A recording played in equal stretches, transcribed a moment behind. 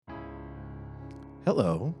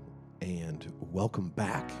Hello, and welcome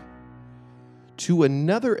back to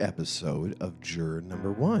another episode of Juror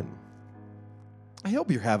Number One. I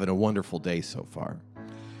hope you're having a wonderful day so far,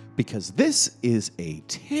 because this is a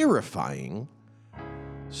terrifying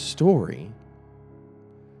story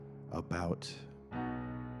about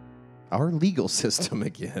our legal system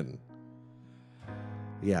again.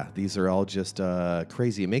 Yeah, these are all just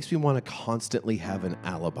crazy. It makes me want to constantly have an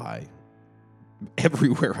alibi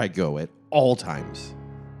everywhere I go at all times.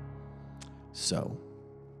 So,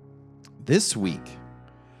 this week,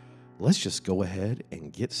 let's just go ahead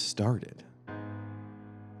and get started.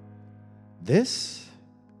 This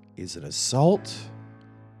is an assault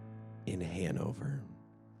in Hanover.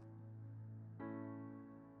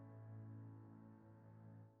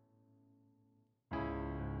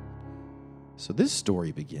 So this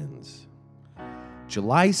story begins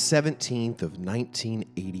July 17th of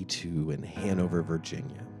 1982 in Hanover,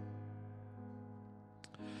 Virginia.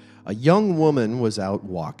 A young woman was out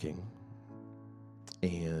walking,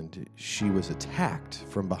 and she was attacked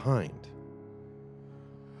from behind.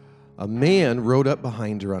 A man rode up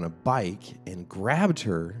behind her on a bike and grabbed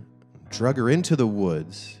her, drug her into the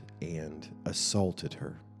woods, and assaulted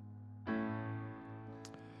her.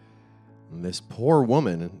 And this poor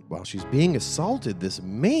woman, while she's being assaulted, this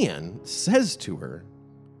man says to her,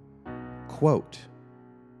 quote,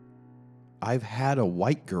 "I've had a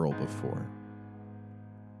white girl before,"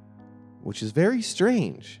 which is very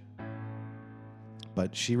strange.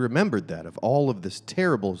 But she remembered that of all of this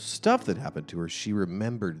terrible stuff that happened to her, she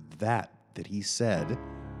remembered that he said,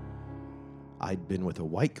 "I'd been with a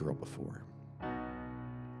white girl before."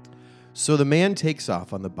 So the man takes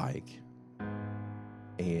off on the bike,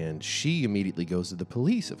 and she immediately goes to the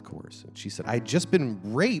police, of course. And she said, "I'd just been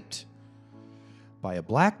raped by a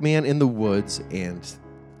black man in the woods, and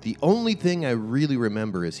the only thing I really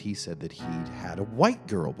remember is he said that he'd had a white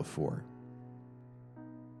girl before."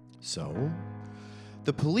 So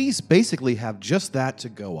the police basically have just that to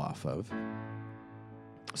go off of.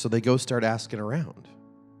 So they go start asking around.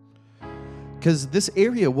 Because this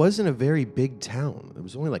area wasn't a very big town. There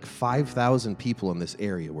was only like 5,000 people in this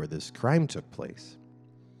area where this crime took place.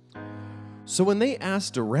 So when they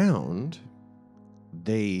asked around,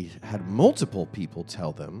 they had multiple people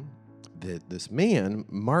tell them that this man,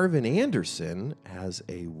 Marvin Anderson, has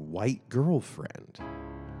a white girlfriend.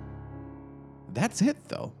 That's it,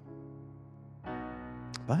 though.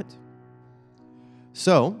 But,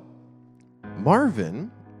 so,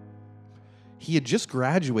 Marvin, he had just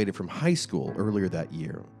graduated from high school earlier that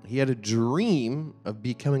year. He had a dream of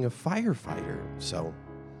becoming a firefighter. So,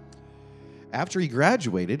 after he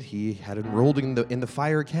graduated, he had enrolled in the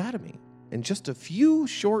fire academy. And just a few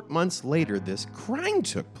short months later, this crime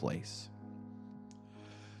took place.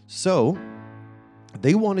 So,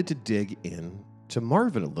 they wanted to dig in to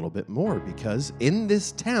Marvin a little bit more because in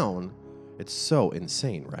this town, it's so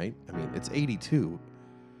insane, right? I mean, it's 82.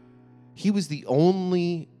 He was the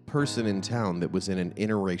only person in town that was in an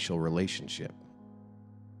interracial relationship.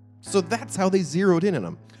 So that's how they zeroed in on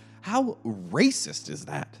him. How racist is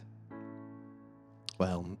that?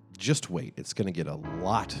 Well, just wait. It's going to get a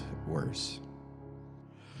lot worse.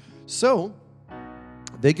 So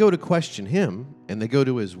they go to question him, and they go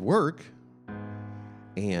to his work.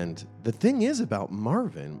 And the thing is about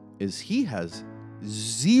Marvin is he has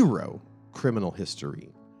zero criminal history,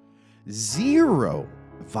 zero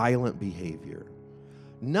violent behavior.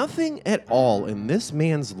 Nothing at all in this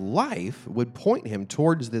man's life would point him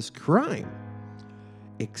towards this crime,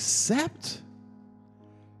 except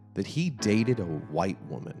that he dated a white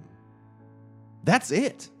woman. That's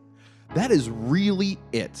it. That is really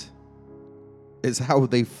it, is how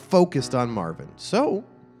they focused on Marvin. So,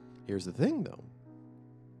 here's the thing, though.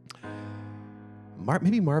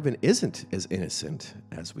 Maybe Marvin isn't as innocent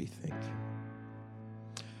as we think.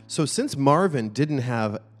 So since Marvin didn't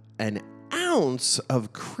have an ounce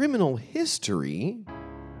of criminal history,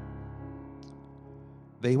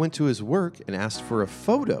 they went to his work and asked for a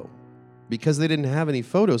photo because they didn't have any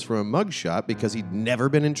photos from a mugshot because he'd never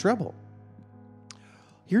been in trouble.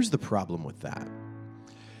 Here's the problem with that,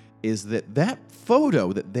 is that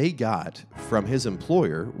photo that they got from his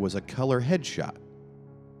employer was a color headshot.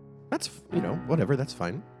 That's, whatever, that's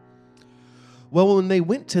fine. Well, when they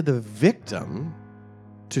went to the victim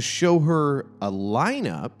to show her a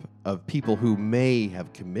lineup of people who may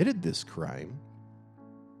have committed this crime,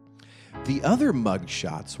 the other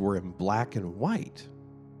mugshots were in black and white,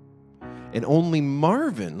 and only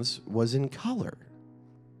Marvin's was in color.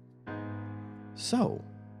 So,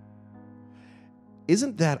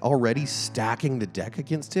 isn't that already stacking the deck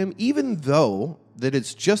against him? Even though that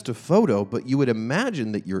it's just a photo, but you would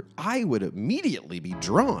imagine that your eye would immediately be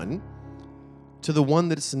drawn to the one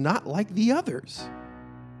that's not like the others.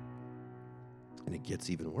 And it gets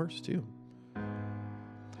even worse, too.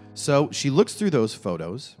 So she looks through those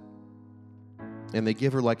photos, and they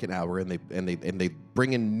give her like an hour, and they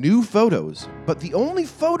bring in new photos. But the only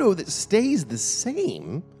photo that stays the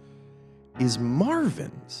same is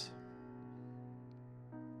Marvin's.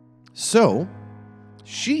 So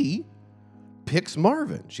she picks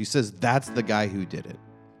Marvin. She says, that's the guy who did it.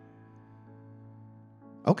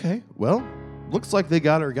 Okay, well, looks like they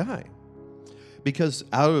got her guy. Because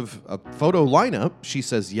out of a photo lineup, she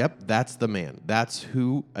says, yep, that's the man. That's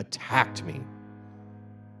who attacked me.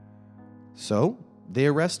 So they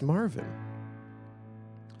arrest Marvin.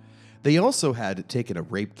 They also had taken a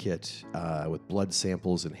rape kit with blood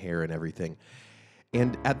samples and hair and everything.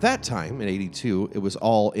 And at that time, in 82, it was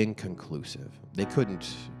all inconclusive. They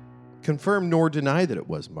couldn't confirm nor deny that it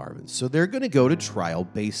was Marvin. So they're going to go to trial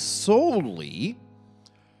based solely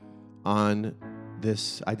on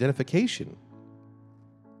this identification.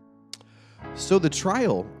 So the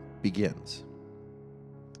trial begins.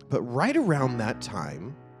 But right around that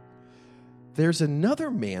time, there's another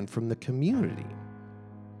man from the community,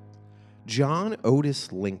 John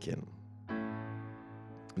Otis Lincoln.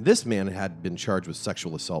 This man had been charged with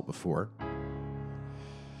sexual assault before.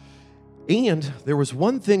 And there was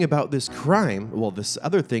one thing about this crime, well, this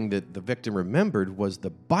other thing that the victim remembered was the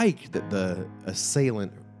bike that the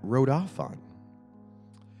assailant rode off on.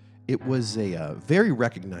 It was a very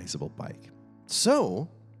recognizable bike. So,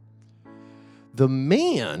 the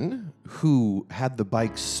man who had the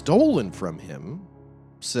bike stolen from him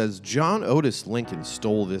says, John Otis Lincoln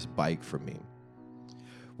stole this bike from me,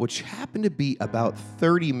 which happened to be about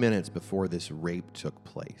 30 minutes before this rape took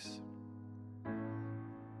place.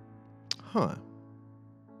 Huh.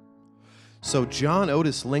 So John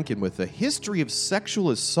Otis Lincoln, with a history of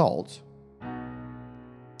sexual assault,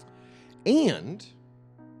 and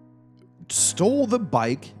stole the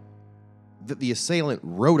bike that the assailant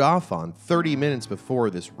rode off on 30 minutes before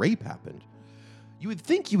this rape happened. You would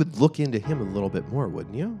think you would look into him a little bit more,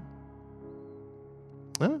 wouldn't you?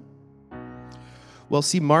 Huh? Well,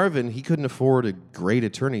 see, Marvin, he couldn't afford a great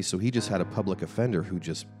attorney, so he just had a public offender who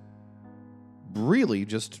just really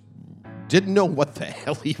just didn't know what the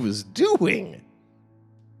hell he was doing.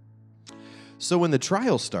 So when the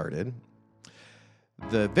trial started,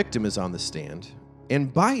 the victim is on the stand,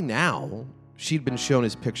 and by now, she'd been shown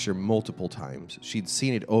his picture multiple times. She'd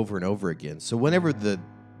seen it over and over again. So whenever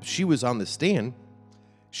she was on the stand,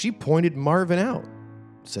 she pointed Marvin out,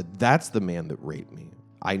 said, that's the man that raped me.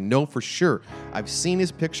 I know for sure. I've seen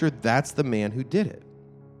his picture. That's the man who did it.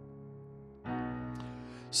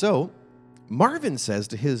 So Marvin says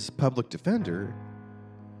to his public defender,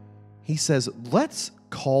 he says, let's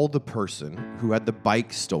call the person who had the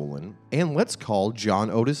bike stolen, and let's call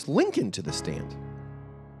John Otis Lincoln to the stand.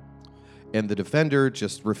 And the defender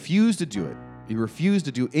just refused to do it. He refused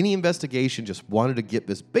to do any investigation, just wanted to get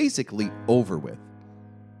this basically over with.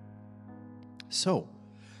 So,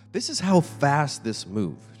 this is how fast this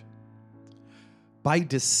moved. By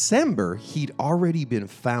December, he'd already been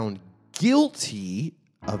found guilty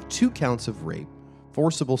of 2 counts of rape,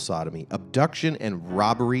 forcible sodomy, abduction, and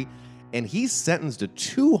robbery, and he's sentenced to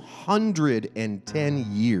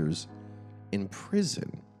 210 years in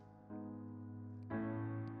prison.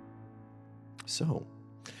 So,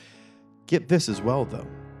 get this as well, though.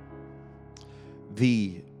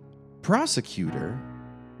 The prosecutor,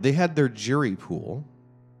 they had their jury pool,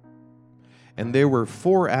 and there were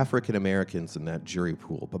 4 African Americans in that jury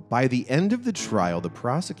pool. But by the end of the trial, the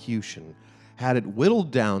prosecution had it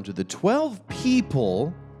whittled down to the 12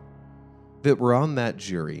 people that were on that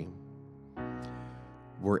jury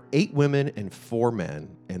were 8 women and 4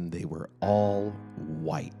 men, and they were all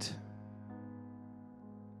white.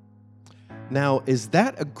 Now, is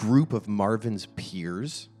that a group of Marvin's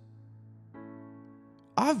peers?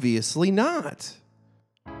 Obviously not.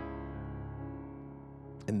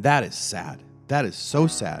 And that is sad. That is so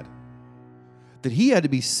sad. That he had to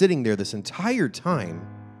be sitting there this entire time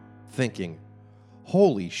thinking,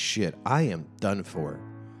 holy shit, I am done for.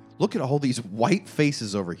 Look at all these white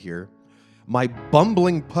faces over here. My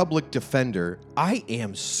bumbling public defender, I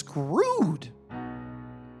am screwed.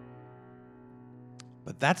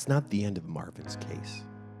 But that's not the end of Marvin's case.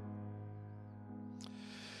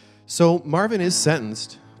 So Marvin is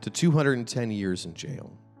sentenced to 210 years in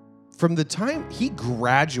jail. From the time he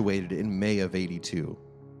graduated in May of 82,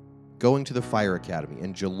 going to the fire academy,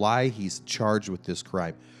 in July he's charged with this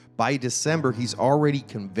crime. By December, he's already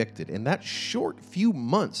convicted. In that short few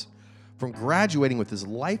months from graduating with his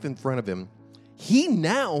life in front of him, He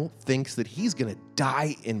now thinks that he's going to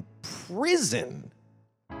die in prison.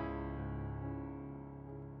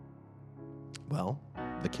 Well,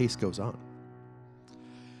 the case goes on.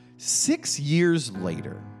 6 years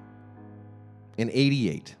later, in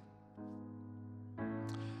 88,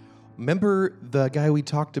 remember the guy we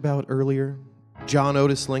talked about earlier, John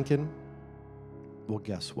Otis Lincoln? Well,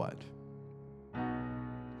 guess what?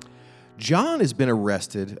 John has been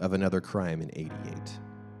arrested of another crime in 88.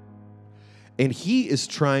 And he is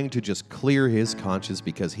trying to just clear his conscience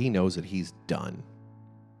because he knows that he's done.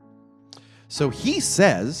 So he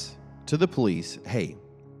says to the police, hey,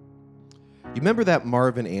 you remember that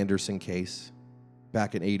Marvin Anderson case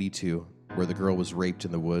back in 82 where the girl was raped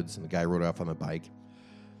in the woods and the guy rode off on a bike?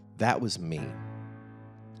 That was me.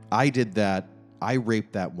 I did that. I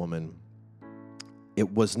raped that woman.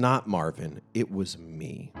 It was not Marvin. It was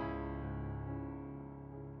me.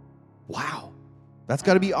 Wow. That's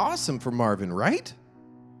got to be awesome for Marvin, right?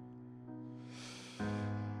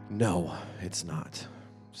 No, it's not.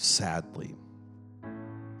 Sadly.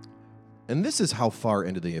 And this is how far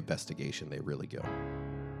into the investigation they really go.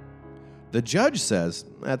 The judge says,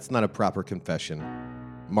 that's not a proper confession.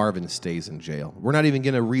 Marvin stays in jail. We're not even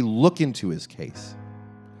going to re-look into his case.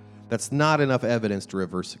 That's not enough evidence to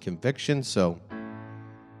reverse a conviction, so...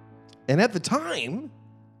 And at the time,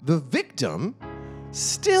 the victim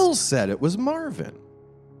still said it was Marvin.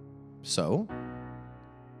 So,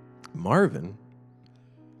 Marvin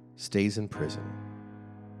stays in prison.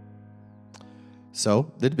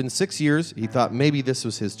 So, it had been 6 years. He thought maybe this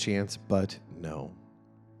was his chance, but no.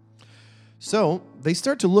 So, they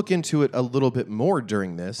start to look into it a little bit more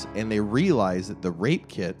during this, and they realize that the rape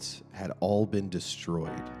kits had all been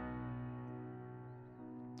destroyed.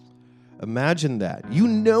 Imagine that. You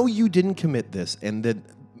know you didn't commit this, and that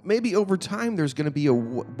maybe over time there's going to be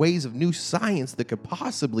ways of new science that could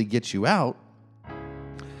possibly get you out.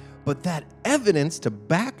 But that evidence to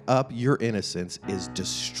back up your innocence is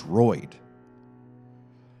destroyed.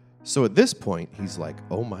 So at this point, he's like,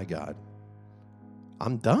 oh my God,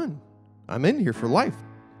 I'm done. I'm in here for life.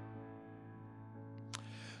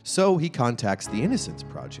 So he contacts the Innocence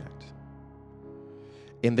Project.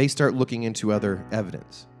 And they start looking into other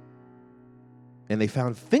evidence. And they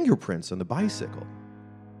found fingerprints on the bicycle.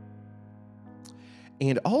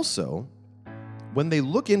 And also, when they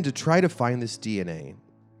look in to try to find this DNA,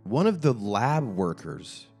 one of the lab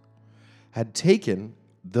workers had taken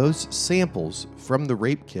those samples from the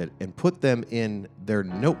rape kit and put them in their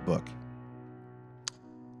notebook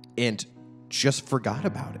and just forgot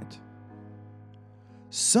about it.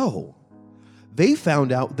 So, they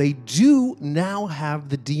found out they do now have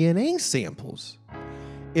the DNA samples.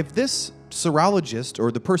 If this serologist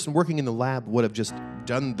or the person working in the lab would have just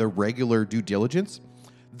done the regular due diligence,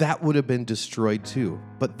 that would have been destroyed too.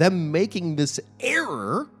 But them making this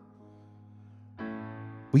error,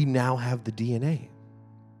 we now have the DNA.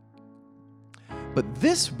 But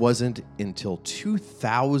this wasn't until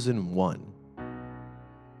 2001.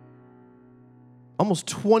 Almost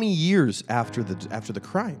 20 years after the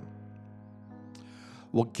crime.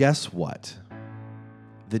 Well, guess what?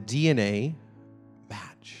 The DNA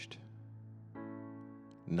matched.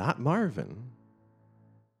 Not Marvin.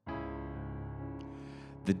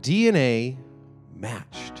 The DNA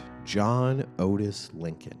matched John Otis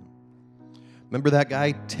Lincoln. Remember that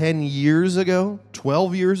guy 10 years ago,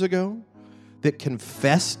 12 years ago, that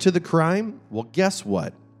confessed to the crime? Well, guess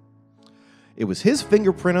what? It was his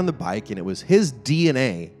fingerprint on the bike, and it was his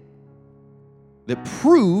DNA that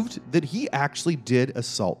proved that he actually did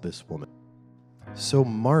assault this woman. So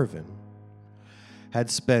Marvin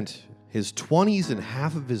had spent his 20s and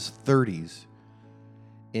half of his 30s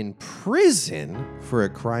in prison for a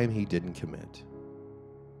crime he didn't commit.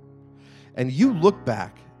 And you look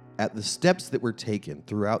back at the steps that were taken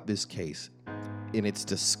throughout this case, and it's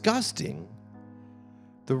disgusting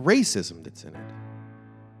the racism that's in it.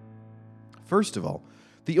 First of all,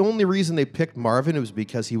 the only reason they picked Marvin was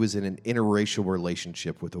because he was in an interracial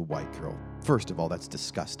relationship with a white girl. First of all, that's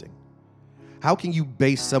disgusting. How can you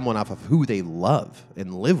base someone off of who they love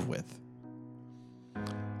and live with?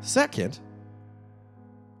 Second,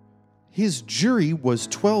 his jury was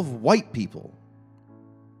 12 white people,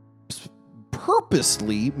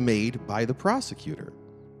 purposely made by the prosecutor.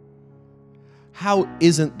 How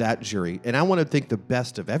isn't that jury? And I want to think the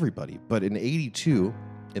best of everybody, but in 82,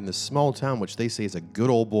 in this small town, which they say is a good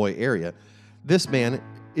old boy area, this man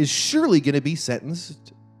is surely going to be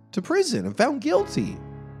sentenced to prison and found guilty.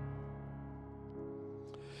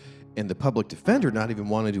 And the public defender not even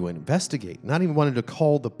wanted to investigate, not even wanted to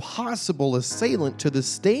call the possible assailant to the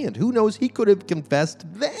stand. Who knows? He could have confessed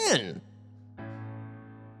then.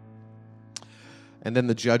 And then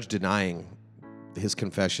the judge denying his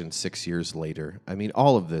confession 6 years later. I mean,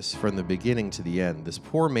 all of this from the beginning to the end. This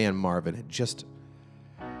poor man, Marvin, had just...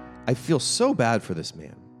 I feel so bad for this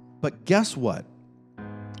man. But guess what?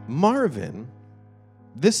 Marvin,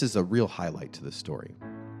 this is a real highlight to the story.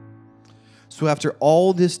 So after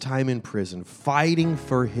all this time in prison, fighting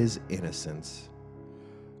for his innocence,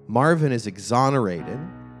 Marvin is exonerated.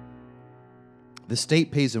 The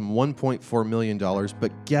state pays him $1.4 million,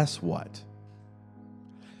 but guess what?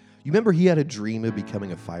 You remember he had a dream of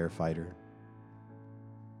becoming a firefighter?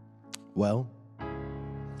 Well,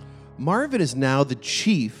 Marvin is now the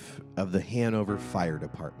chief of the Hanover Fire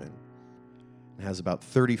Department. He has about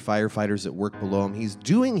 30 firefighters that work below him. He's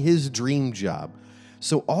doing his dream job.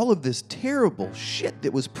 So all of this terrible shit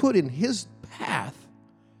that was put in his path,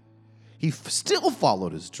 he still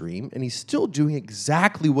followed his dream, and he's still doing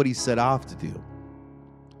exactly what he set off to do.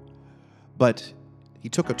 But he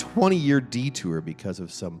took a 20-year detour because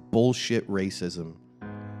of some bullshit racism,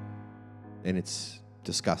 and it's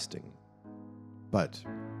disgusting. But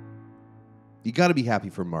you got to be happy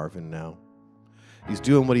for Marvin now. He's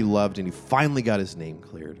doing what he loved, and he finally got his name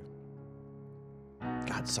cleared.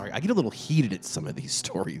 God, sorry, I get a little heated at some of these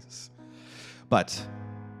stories. But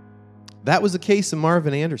that was the case of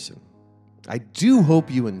Marvin Anderson. I do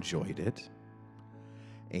hope you enjoyed it.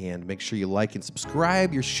 And make sure you like and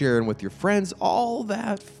subscribe. You're sharing with your friends, all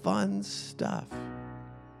that fun stuff.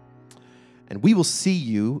 And we will see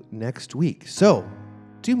you next week. So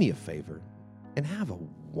do me a favor and have a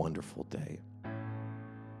wonderful day.